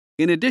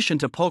in addition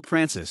to Pope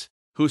Francis,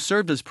 who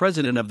served as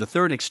president of the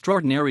Third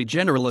Extraordinary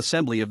General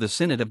Assembly of the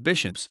Synod of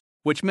Bishops,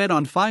 which met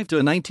on 5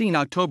 to 19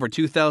 October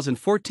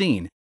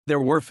 2014, there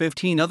were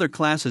 15 other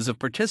classes of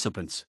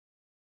participants.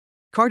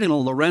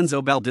 Cardinal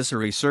Lorenzo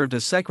Baldisseri served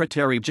as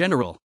Secretary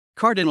General,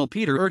 Cardinal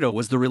Péter Erdő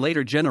was the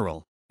Relator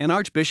General, and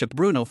Archbishop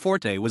Bruno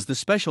Forte was the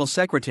Special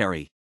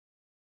Secretary.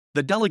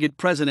 The delegate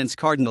presidents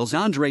Cardinals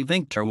André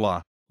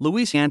Vingt-Trois,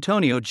 Luis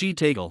Antonio G.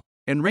 Tagle,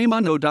 and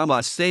Raymundo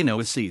Damasceno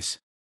Assis.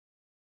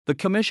 The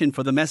commission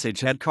for the message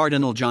had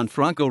Cardinal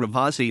Gianfranco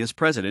Ravasi as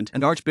president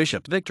and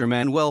Archbishop Víctor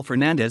Manuel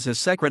Fernández as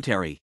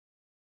secretary.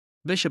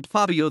 Bishop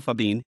Fabio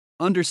Fabene,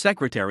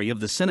 undersecretary of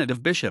the Synod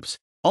of Bishops,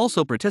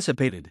 also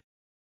participated.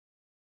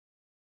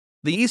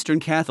 The Eastern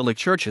Catholic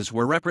Churches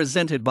were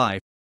represented by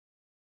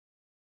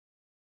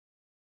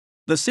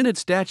the Synod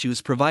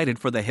statutes provided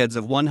for the heads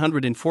of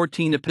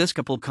 114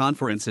 episcopal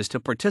conferences to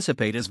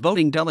participate as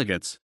voting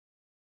delegates.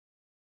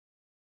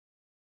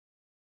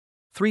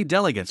 3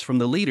 delegates from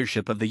the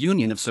leadership of the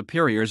Union of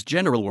Superiors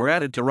General were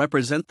added to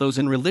represent those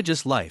in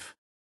religious life.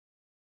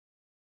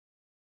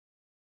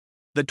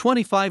 The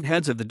 25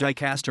 heads of the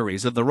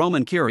dicasteries of the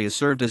Roman Curia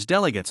served as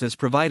delegates as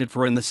provided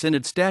for in the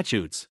Synod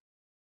statutes.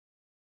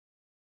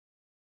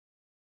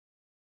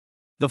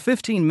 The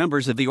 15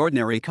 members of the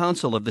Ordinary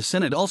Council of the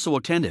Synod also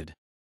attended.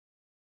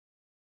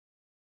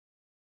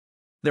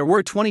 There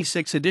were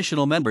 26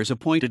 additional members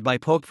appointed by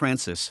Pope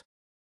Francis.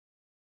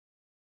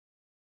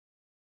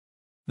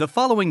 The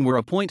following were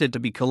appointed to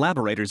be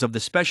collaborators of the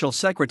Special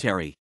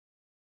Secretary.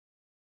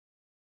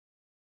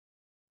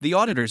 The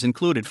auditors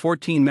included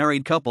 14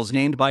 married couples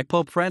named by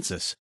Pope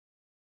Francis.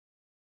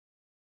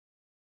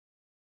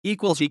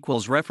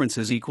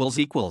 References